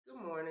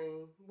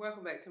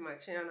welcome back to my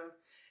channel,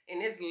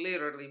 and it's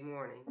literally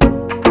morning.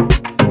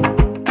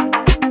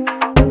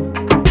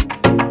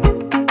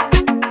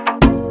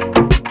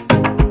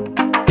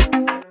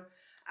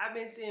 I've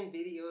been seeing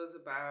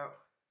videos about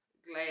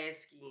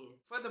glass skin.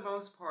 For the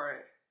most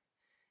part,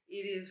 it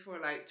is for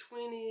like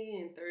 20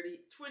 and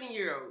 20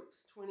 year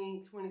olds,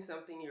 20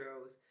 something year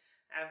olds.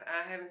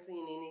 I haven't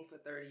seen any for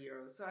 30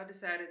 year olds, so I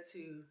decided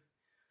to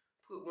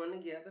put one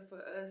together for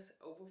us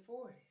over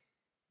 40.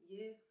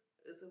 Yeah,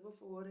 it's over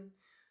 40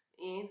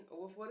 and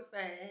over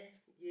 45.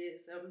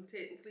 Yes, I'm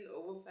technically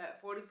over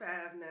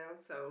 45 now,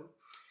 so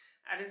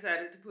I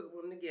decided to put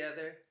one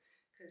together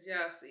because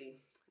y'all see,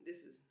 this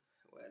is,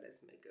 well,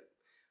 that's makeup,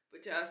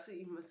 but y'all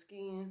see my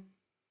skin.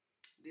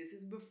 This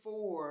is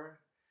before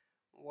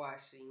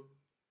washing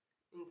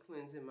and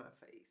cleansing my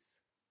face.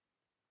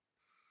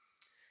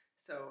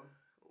 So,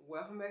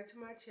 welcome back to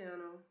my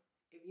channel.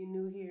 If you're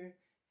new here,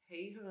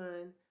 hey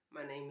hun,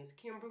 my name is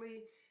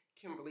Kimberly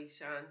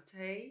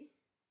Shantae.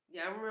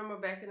 Y'all remember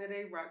back in the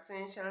day,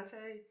 Roxanne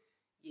Shantae?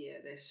 Yeah,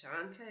 that's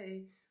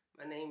Shantae.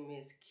 My name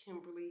is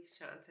Kimberly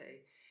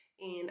Shantae.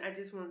 And I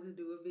just wanted to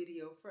do a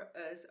video for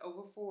us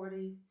over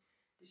 40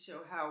 to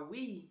show how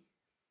we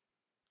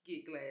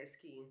get glass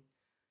skin.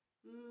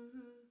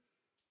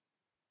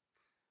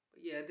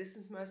 But yeah, this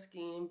is my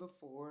skin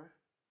before.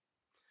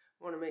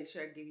 I want to make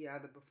sure I give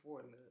y'all the before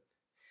look.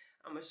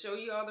 I'm going to show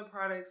you all the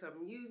products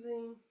I'm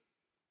using,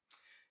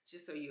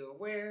 just so you're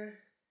aware.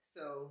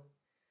 So,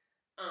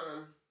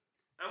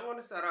 I'm going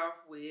to start off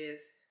with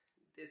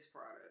this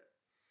product.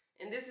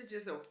 And this is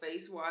just a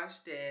face wash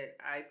that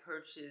I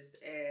purchased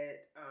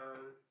at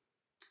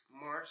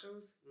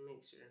Marshall's.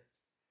 Make sure.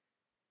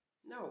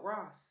 No,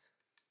 Ross.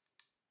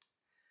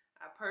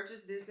 I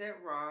purchased this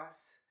at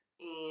Ross,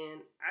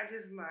 and I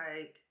just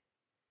like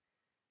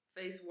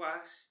face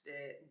wash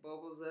that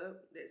bubbles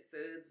up, that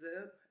suds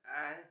up.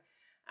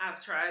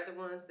 I've tried the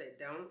ones that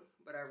don't,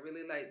 but I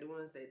really like the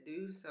ones that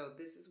do. So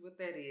this is what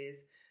that is.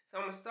 So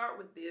I'm gonna start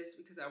with this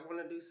because I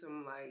want to do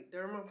some like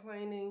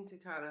dermaplaning to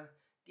kind of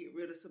get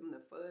rid of some of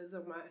the fuzz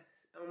on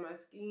my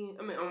skin.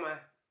 I mean on my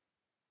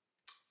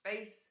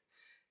face.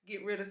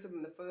 Get rid of some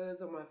of the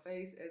fuzz on my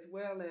face, as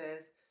well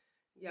as,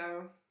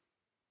 y'all,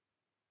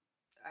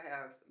 I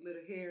have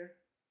little hair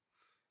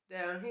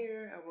down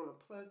here I want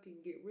to pluck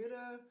and get rid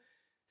of.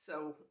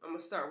 So I'm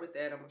gonna start with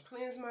that. I'm gonna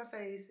cleanse my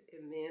face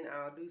and then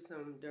I'll do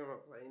some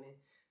dermaplaning.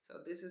 So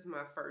this is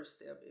my first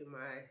step in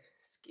my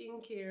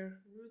skincare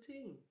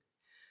routine.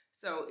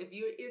 So if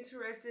you're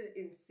interested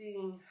in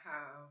seeing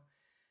how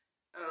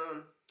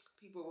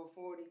people over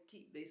 40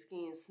 keep their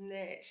skin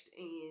snatched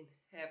and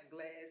have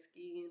glass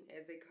skin,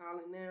 as they call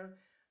it now,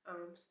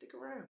 stick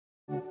around.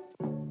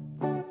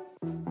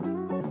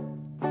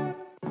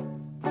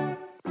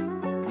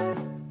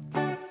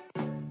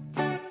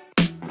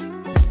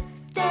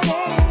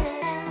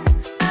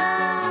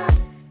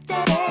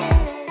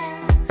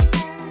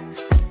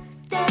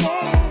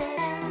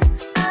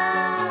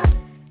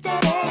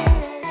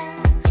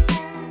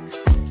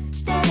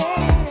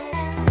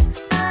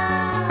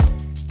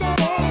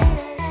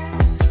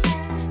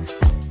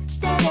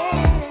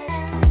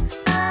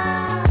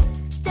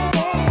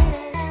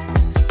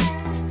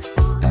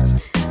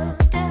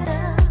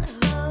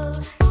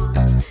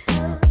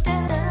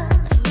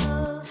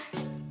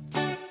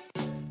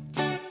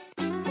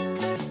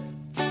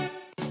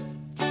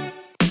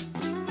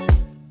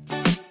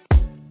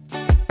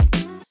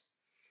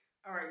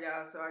 Alright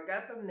y'all, so I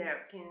got them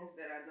napkins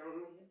that I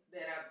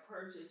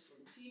purchased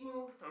from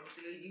Temu. I'm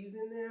still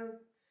using them.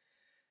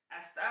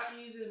 I stopped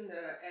using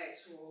the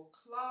actual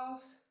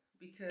cloths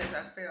because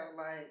I felt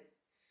like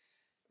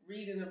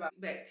reading about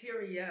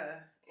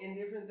bacteria and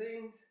different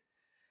things.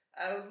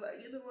 I was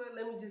like, you know what,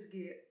 let me just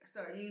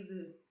start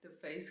using the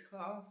face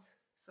cloths.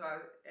 So I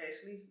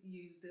actually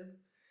used them.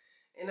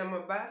 And I'm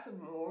gonna buy some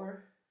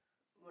more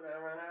when I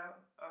run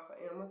out off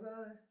of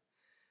Amazon.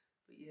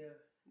 But yeah,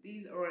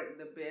 these aren't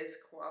the best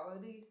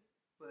quality,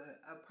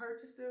 but I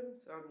purchased them,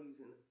 so I'm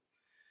using them.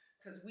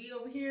 Because we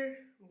over here,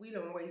 we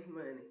don't waste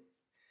money.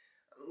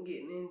 I'm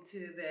getting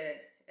into that,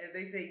 as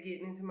they say,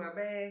 getting into my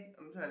bag.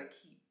 I'm trying to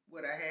keep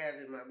what I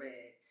have in my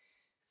bag.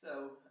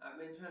 So I've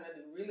been trying to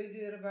do really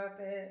good about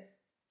that.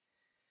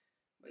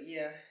 But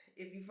yeah,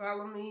 if you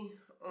follow me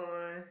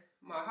on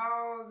my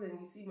hauls and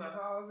you see my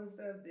hauls and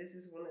stuff, this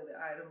is one of the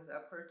items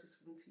I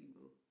purchased from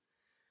Temu.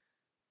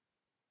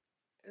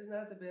 It's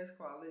not the best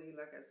quality,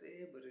 like I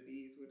said, but it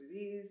is what it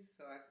is,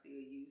 so I still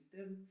use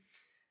them.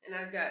 And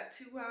I got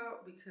two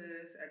out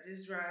because I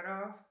just dried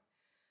off.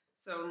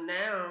 So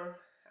now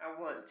I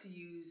want to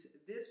use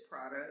this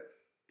product,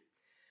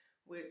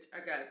 which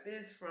I got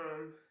this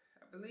from,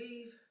 I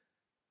believe,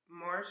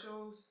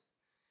 Marshall's.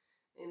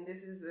 And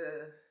this is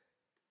a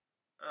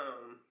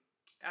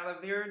aloe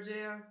vera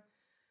gel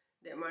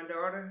that my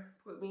daughter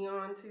put me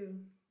on to.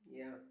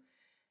 Yeah.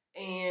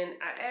 And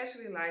I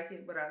actually like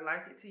it, but I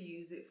like it to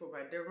use it for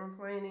my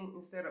dermaplaning.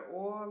 Instead of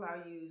oil,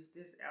 I'll use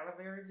this aloe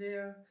vera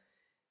gel.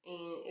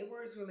 And it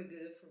works really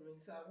good for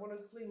me. So I want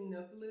to clean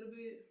up a little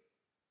bit.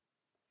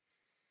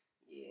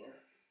 Yeah.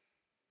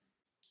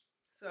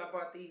 So I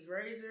bought these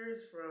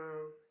razors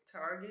from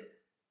Target,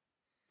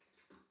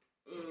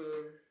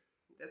 and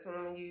that's what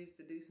I'm gonna use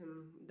to do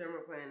some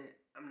dermaplaning.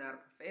 I'm not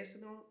a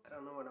professional. I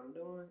don't know what I'm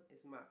doing.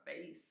 It's my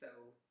face, so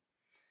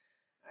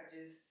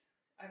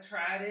I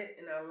tried it,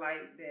 and I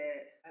like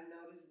that. I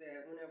noticed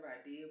that whenever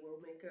I did wear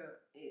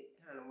makeup, it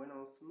kind of went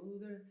on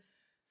smoother.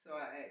 So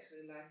I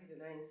actually like it, and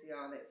I didn't see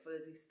all that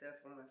fuzzy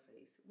stuff on my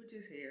face, which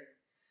is hair.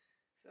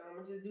 So I'm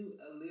gonna just do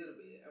a little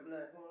bit. I'm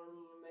not going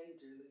in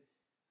majorly.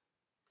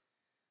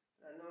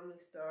 I normally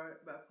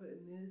start by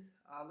putting this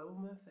all over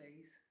my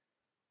face.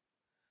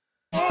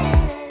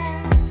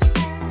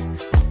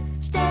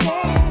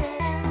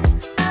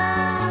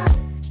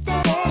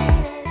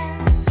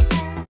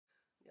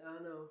 Y'all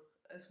know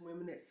us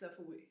women that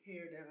suffer with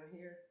hair down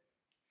here,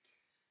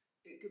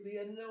 it could be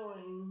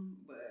annoying,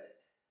 but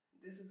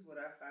this is what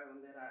I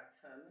found that I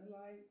kind of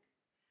like.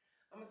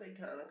 I'm gonna say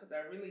kind of because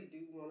I really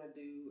do want to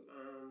do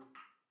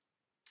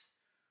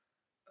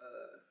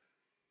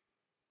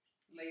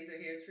laser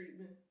hair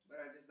treatment, but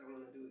I just don't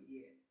want to do it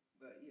yet.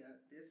 But yeah,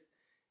 this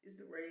is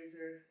the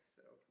razor.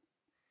 So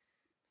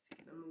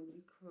I'm gonna move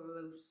you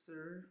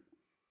closer.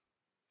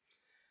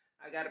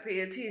 I gotta pay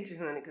attention,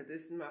 honey, because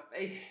this is my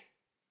face.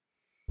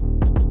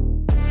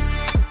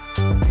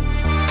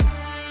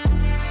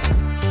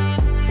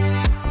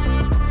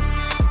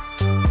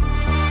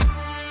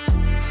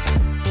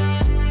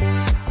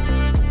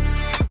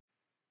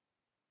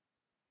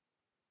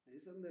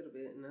 Just a little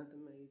bit,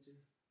 nothing major.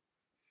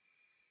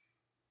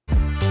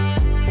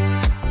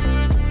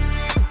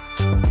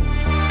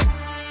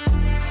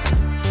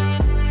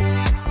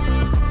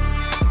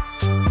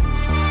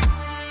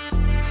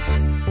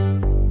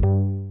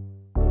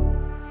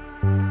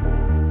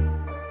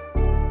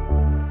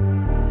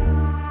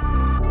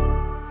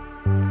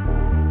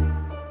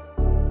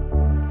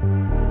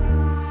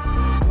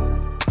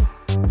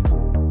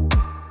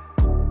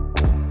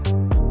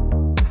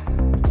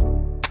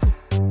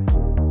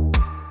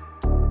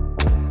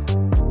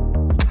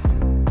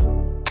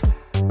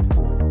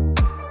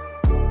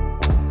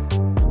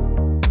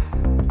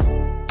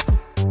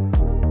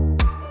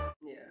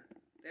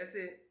 That's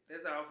it.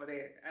 That's all for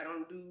that. I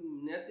don't do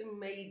nothing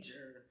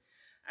major.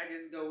 I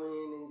just go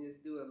in and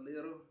just do a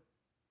little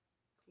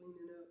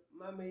cleaning up.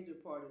 My major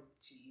part is the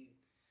chin.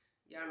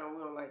 Y'all know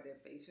we don't like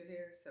that facial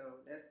hair, so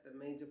that's the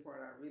major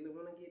part I really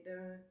want to get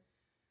done.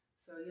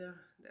 So yeah,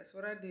 that's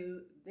what I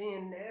do.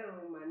 Then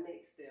now my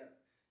next step.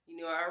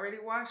 You know, I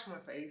already washed my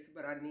face,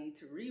 but I need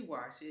to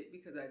re-wash it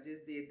because I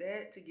just did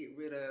that to get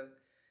rid of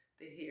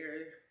the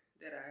hair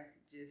that I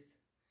just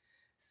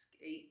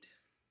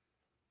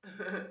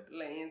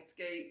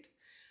landscaped.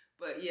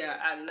 But yeah,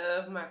 I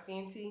love my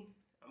Fenty.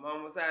 I'm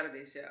almost out of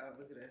this, y'all.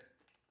 Look at that.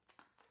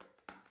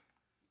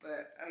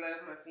 But I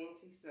love my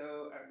Fenty,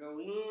 so I go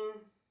in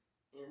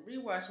and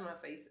rewash my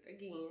face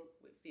again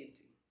with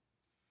Fenty.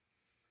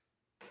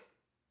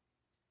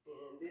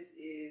 And this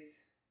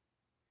is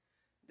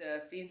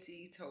the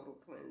Fenty Total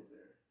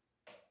Cleanser.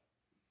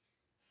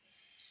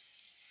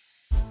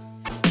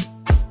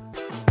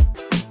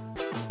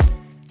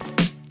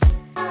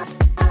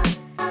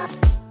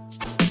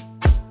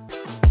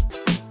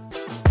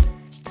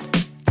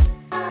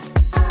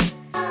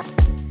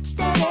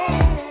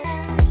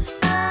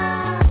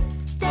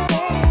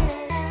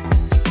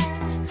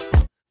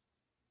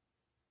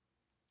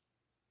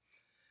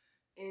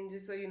 And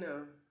just so you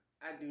know,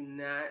 I do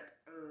not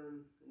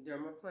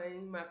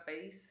dermaplane my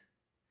face.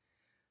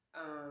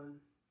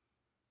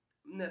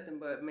 Nothing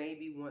but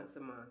maybe once a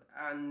month.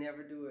 I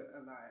never do it a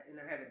lot, and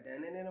I haven't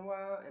done it in a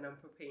while, and I'm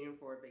preparing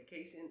for a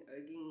vacation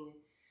again.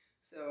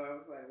 So I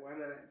was like, why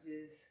not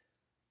just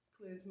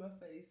cleanse my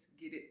face,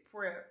 get it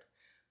prepped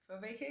for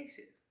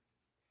vacation?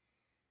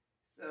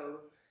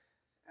 So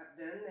I've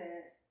done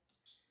that,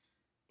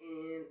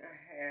 and I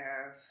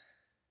have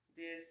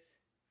this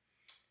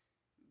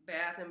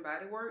Bath and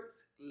Body Works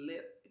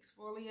lip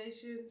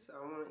exfoliation. So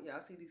I want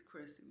y'all see these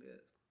crusty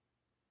lips.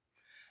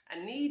 I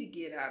need to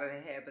get out of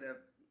the habit of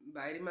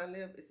biting my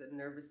lip. It's a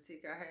nervous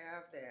tick I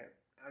have that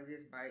I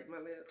just bite my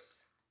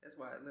lips. That's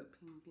why it look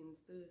pink and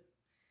stuff.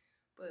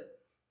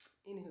 But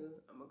anywho,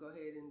 I'm gonna go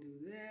ahead and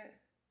do that.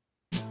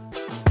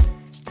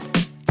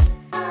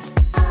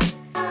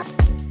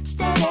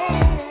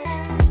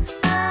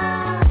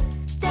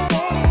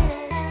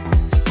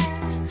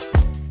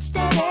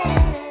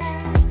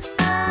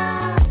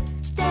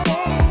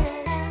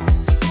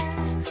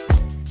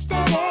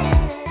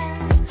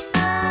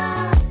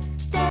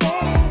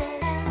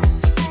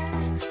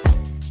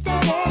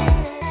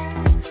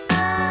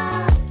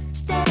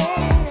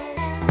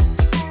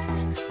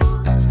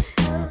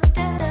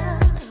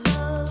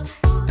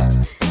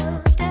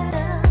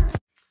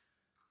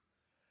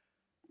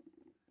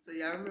 So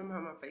y'all remember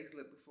how my face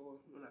looked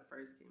before when I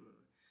first came on?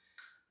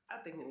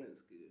 I think it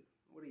looks good.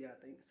 What do y'all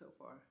think so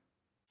far?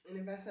 And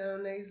if I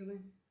sound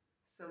nasally,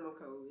 summer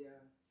cold,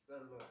 y'all.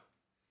 Summer.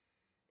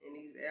 And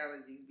these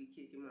allergies be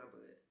kicking my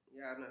butt.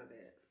 Y'all know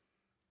that.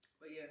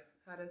 But yeah,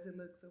 how does it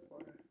look so far?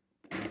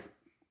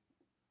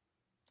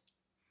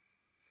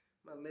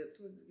 My lips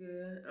look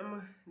good.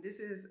 This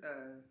is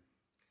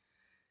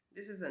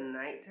This is a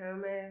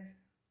nighttime mask,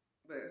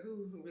 but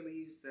who really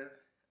uses stuff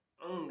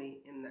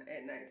only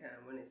at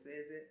nighttime when it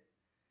says it?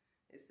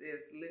 It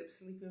says Lip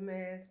Sleeping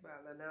Mask by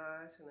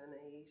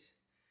Laneige.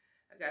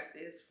 I got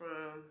this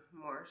from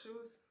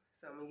Marshalls,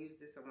 so I'm gonna use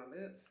this on my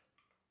lips.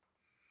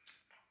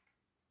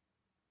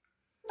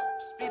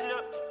 Speed it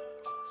up,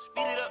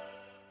 speed it up.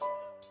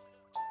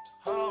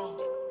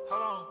 Hold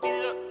on, speed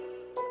it up.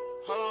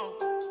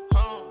 Hold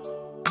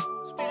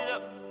on, speed it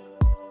up.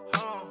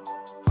 Hold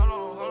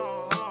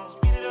on,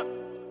 speed it up.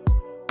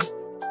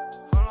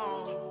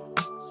 Hold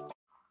on.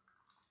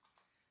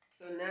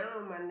 So now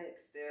my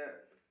next step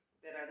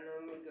that I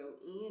normally go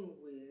in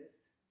with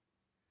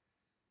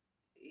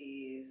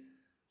is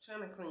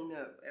trying to clean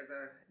up as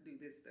I do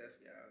this stuff,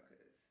 y'all,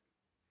 because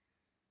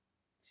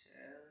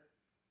child,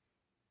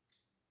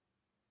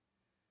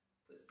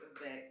 put stuff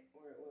back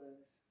where it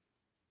was.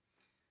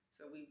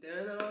 So we've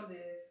done all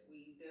this.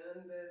 We've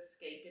done the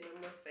scaping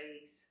on my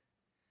face.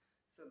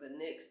 So the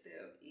next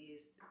step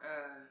is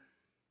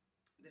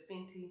the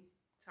Fenty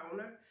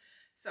toner.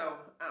 So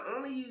I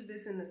only use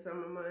this in the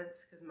summer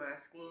months because my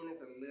skin is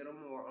a little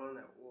more on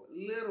the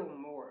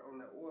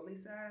oily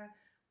side.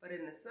 But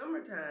in the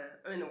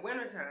summertime, or in the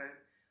wintertime,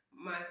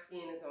 my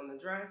skin is on the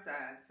dry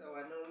side. So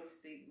I normally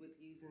stick with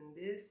using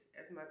this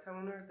as my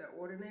toner, the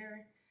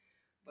Ordinary.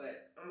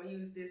 But I'm gonna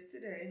use this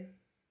today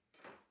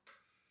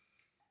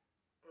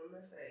on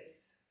my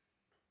face.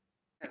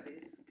 I have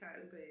this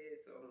cotton pad,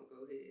 so I'm gonna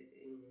go ahead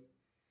and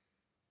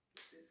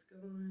get this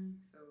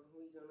going. So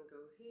we're gonna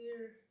go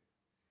here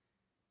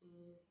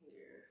and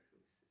here.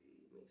 Let's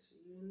see, make sure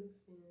you're in the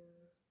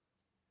film.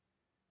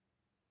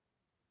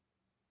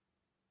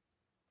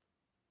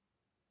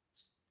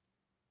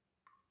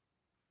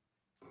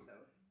 So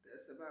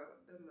that's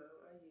about the amount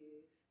I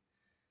use.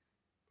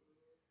 And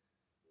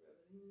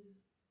rub it in.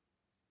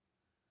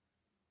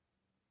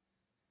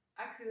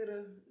 I could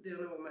have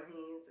done it with my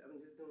hands.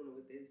 I'm just doing it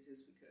with this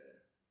just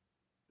because.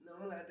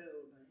 Normally I do it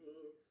with my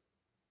hands.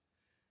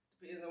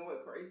 Depends on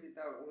what crazy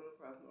thought went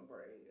across my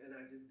brain, and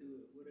I just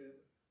do it,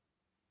 whatever.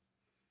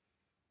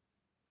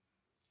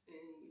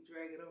 And you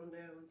drag it on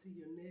down to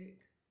your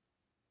neck.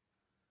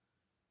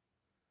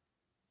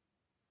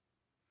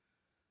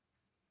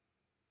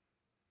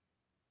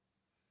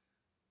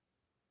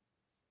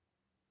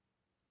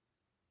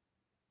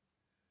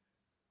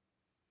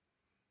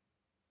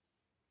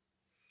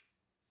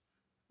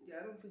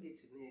 Yeah, don't forget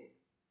your neck.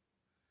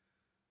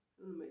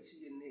 You want to make sure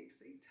your neck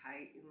stay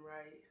tight and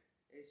right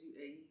as you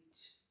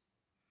age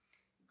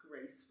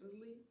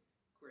gracefully.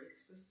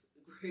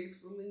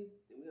 Gracefully.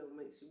 And we're going to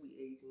make sure we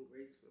aging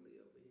gracefully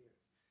over here.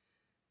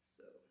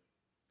 So,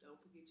 don't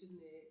forget your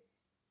neck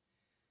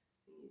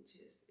and your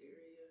chest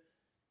area.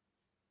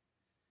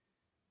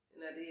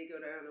 And I did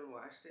go down and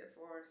wash that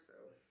far, so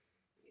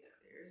yeah,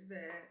 there's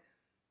that.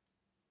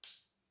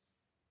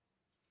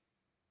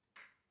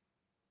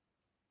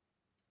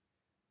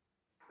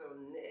 So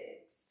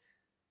next,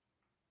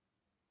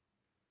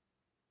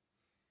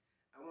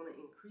 I want to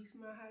increase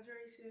my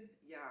hydration.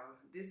 Y'all,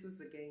 this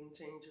was a game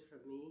changer for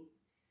me.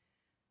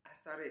 I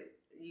started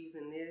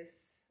using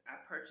this. I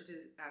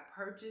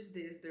purchased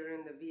this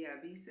during the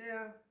VIB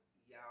sale.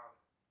 Y'all,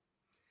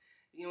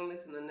 if you don't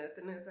listen to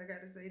nothing else I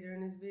got to say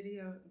during this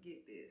video,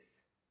 get this.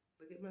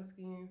 Look at my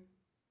skin.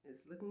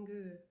 It's looking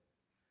good.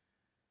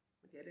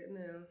 Look at it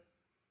now.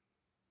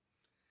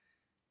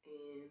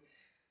 And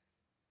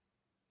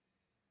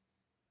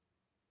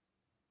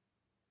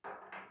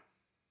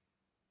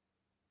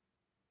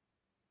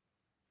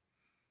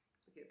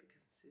look at the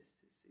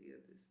consistency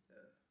of this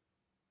stuff.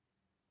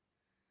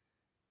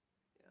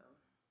 Y'all.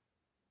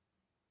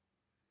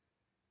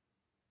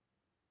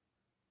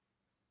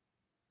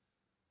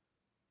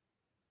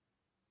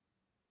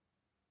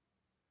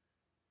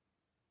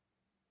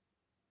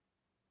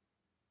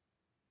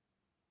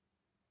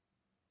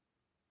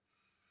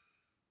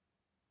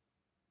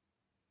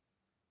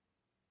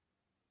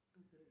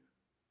 Look at it.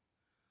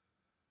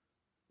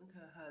 Look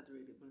how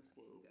hydrated my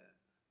skin got.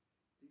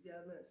 Did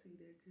y'all not see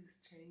that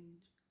just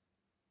change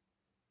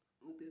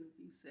within a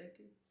few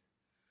seconds?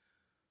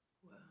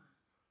 Wow.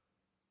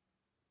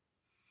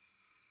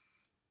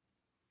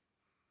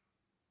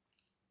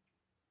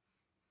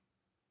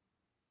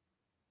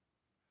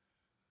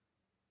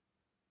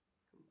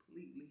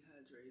 Completely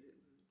hydrated.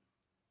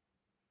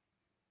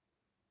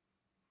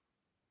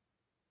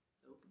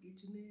 Don't forget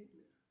your neck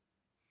now.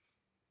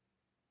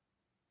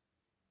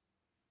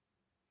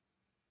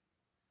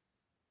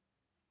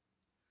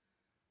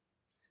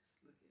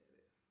 Just look at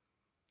it.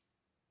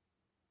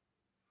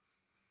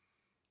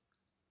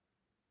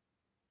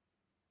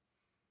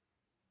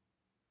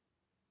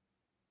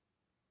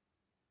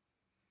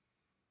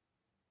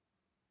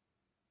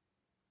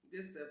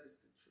 This stuff is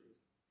the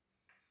truth.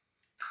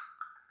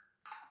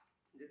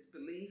 This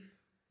Belif,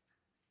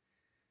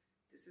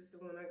 this is the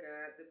one I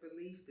got. The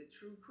Belif, the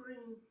True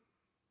Cream.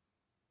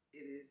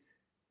 It is,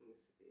 let me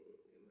see in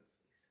my face.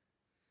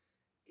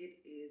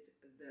 It is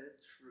the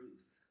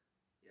truth,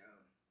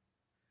 y'all.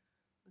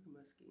 Look at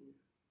my skin.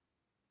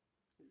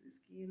 Is it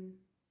skinny?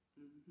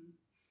 Mm-hmm.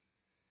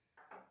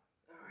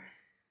 All right.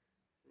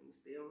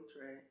 stay on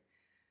track.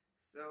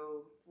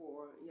 So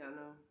for, y'all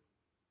know,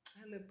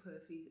 I look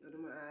puffy under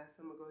my eyes,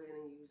 so I'm gonna go ahead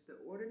and use the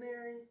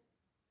Ordinary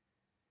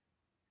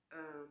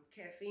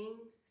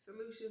caffeine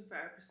solution, 5%.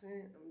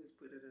 I'm gonna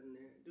just put it in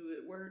there. Do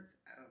it works?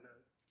 I don't know.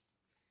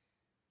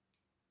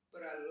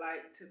 But I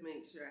like to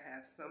make sure I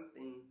have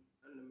something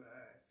under my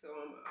eyes. So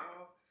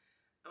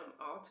I'm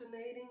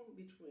alternating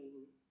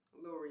between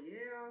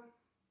L'Oreal,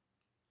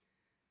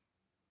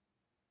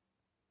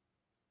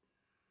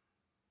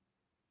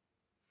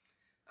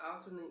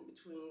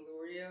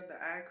 the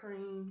eye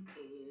cream,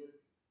 and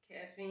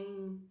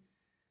caffeine.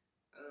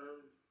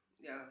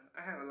 Yeah,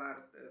 I have a lot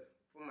of stuff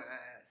for my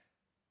eyes.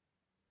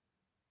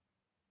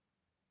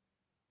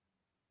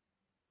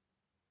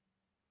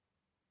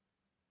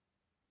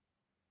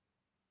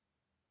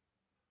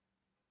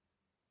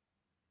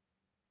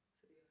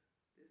 So yeah,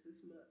 this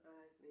is my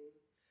eye thing.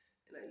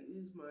 And I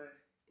use my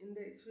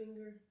index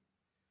finger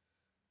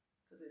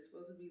because it's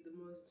supposed to be the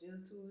most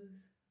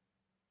gentlest.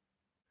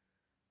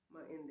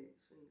 My index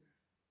finger.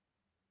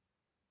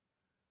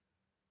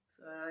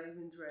 So I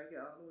even drag it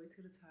all the way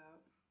to the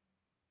top.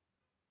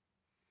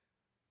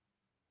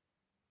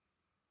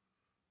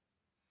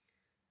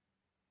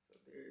 So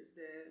there's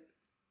that.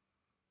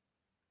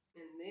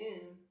 And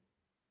then,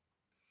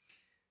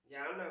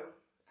 y'all know,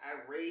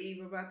 I rave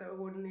about the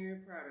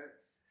Ordinary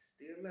products.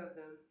 Still love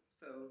them.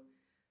 So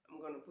I'm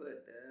going to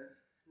put the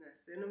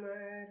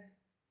niacinamide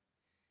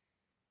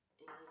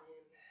and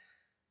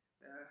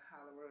the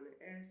hyaluronic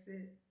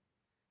acid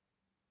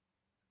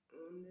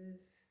on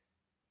this.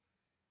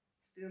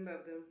 Still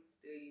love them.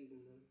 Still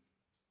using them.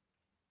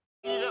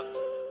 Speed it up.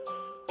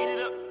 Speed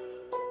it up.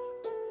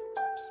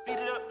 Speed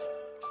it up.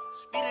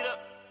 Speed it up.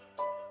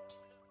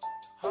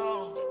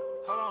 Hold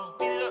on.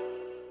 Speed it up.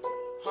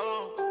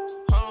 Hold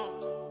on.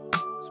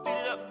 Speed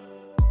it up.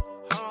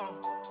 Hold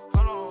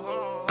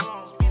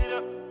on. Speed it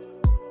up.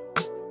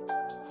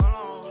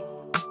 Hold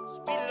on.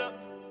 Speed it up.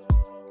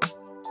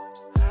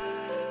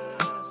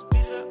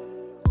 Speed it up.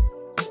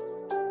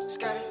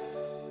 Scotty.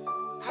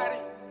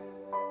 Hotty.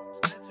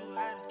 Scotty too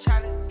hotty.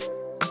 Charlie.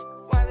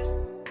 Wally.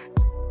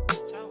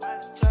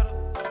 Cheddar.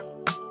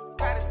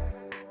 Got it.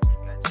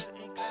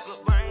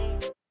 Look, brain.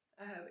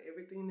 I have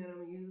everything that I'm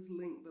gonna use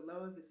linked below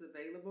if it's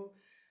available.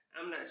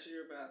 I'm not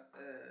sure about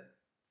the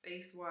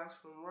face wash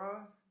from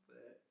Ross,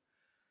 but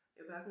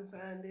if I can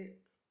find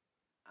it,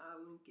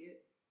 I'll link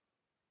it.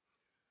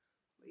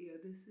 But yeah,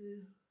 this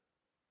is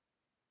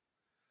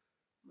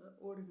my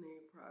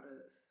Ordinary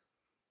products.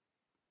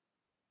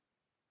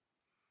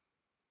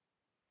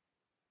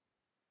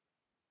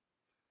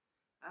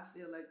 I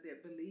feel like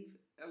that belief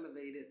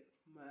elevated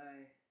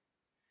my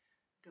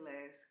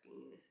glass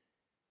skin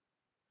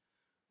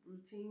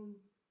routine.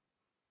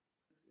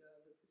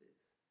 Y'all look at this.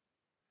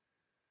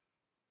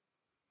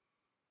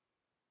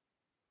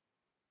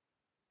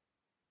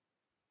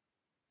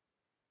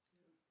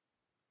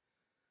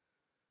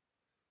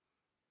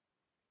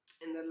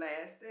 And the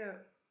last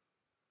step,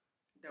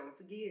 don't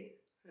forget,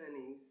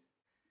 honeys.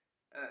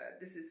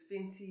 This is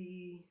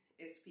Fenty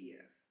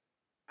SPF.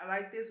 I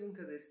like this one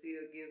because it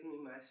still gives me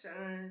my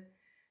shine.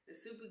 The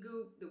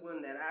Supergoop, the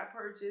one that I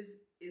purchased,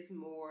 is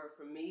more,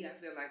 for me, I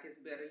feel like it's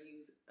better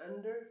used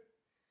under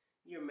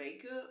your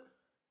makeup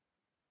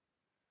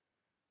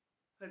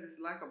because it's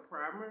like a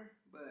primer,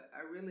 but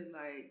I really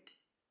like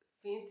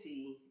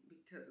Fenty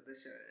because of the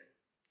shine.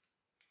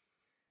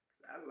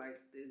 I like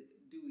the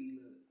dewy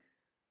look.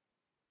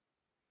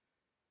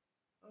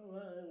 Oh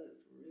wow, that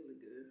looks really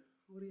good.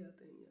 What do y'all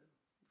think, y'all?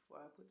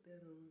 Before I put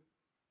that on.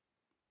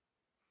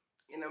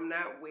 And I'm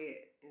not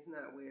wet. It's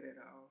not wet at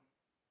all.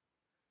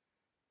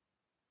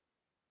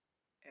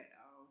 At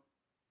all.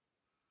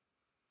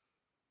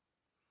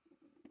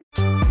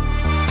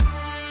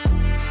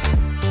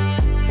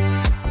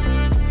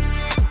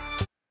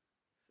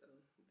 So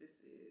this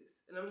is,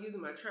 and I'm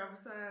using my travel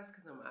size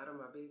because I'm out of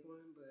my big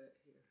one, but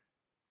here.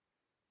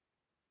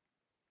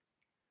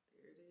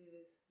 There it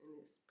is, and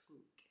it's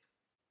pink.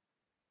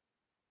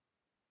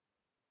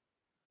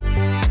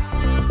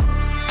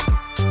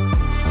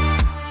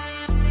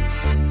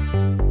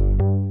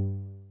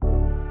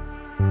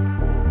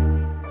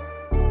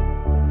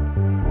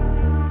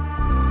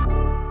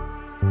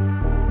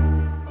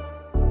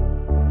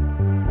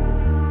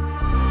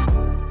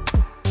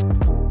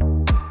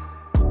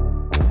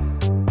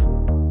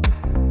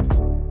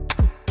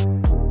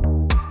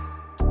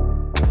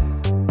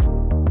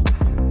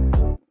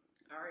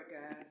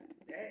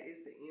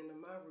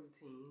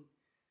 Routine.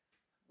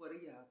 What do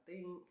y'all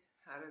think?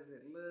 How does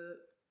it look?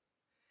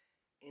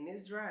 And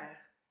it's dry.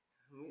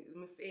 Let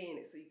me fan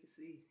it so you can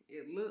see.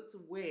 It looks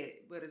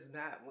wet, but it's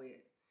not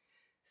wet.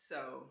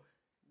 So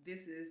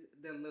this is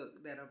the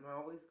look that I'm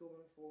always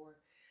going for.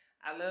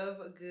 I love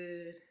a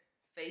good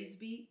face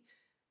beat,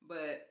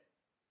 but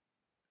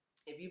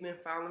if you've been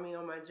following me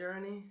on my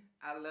journey,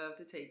 I love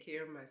to take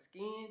care of my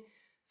skin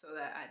so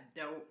that I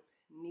don't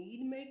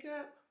need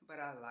makeup, but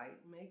I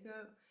like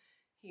makeup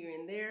here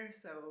and there.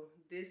 So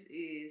this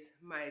is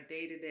my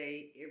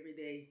day-to-day,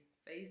 everyday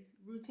face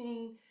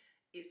routine,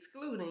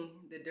 excluding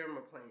the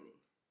dermaplaning.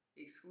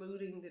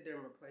 excluding the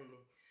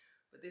dermaplaning.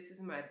 But this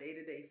is my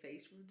day-to-day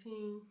face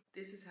routine.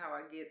 This is how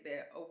I get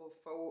that over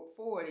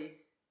 40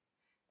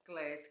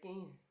 glass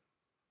skin.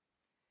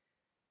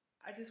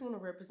 I just want to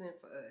represent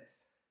for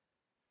us.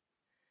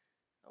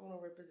 I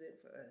want to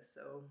represent for us.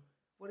 So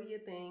what do you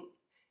think?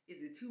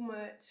 Is it too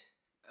much?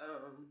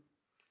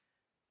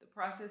 The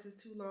process is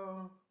too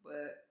long,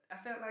 but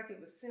I felt like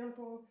it was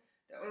simple.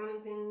 The only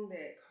thing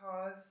that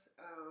costs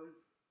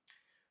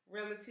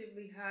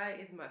relatively high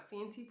is my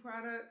Fenty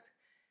products,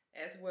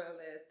 as well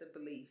as the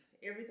Belif.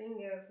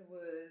 Everything else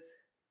was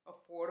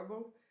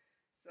affordable.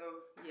 So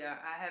yeah,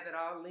 I have it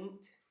all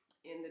linked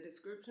in the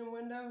description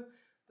window.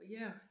 But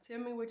yeah, tell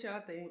me what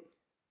y'all think.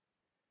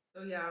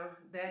 So y'all,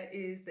 that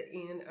is the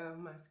end of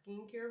my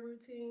skincare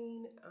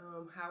routine.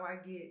 How I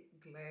get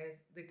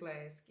the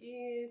glass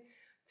skin.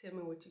 Tell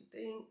me what you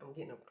think. I'm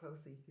getting up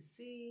close so you can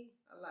see.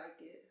 I like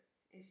it.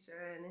 It's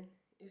shining.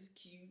 It's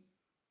cute.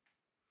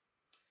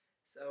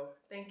 So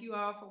thank you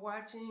all for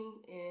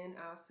watching, and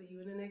I'll see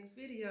you in the next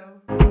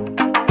video.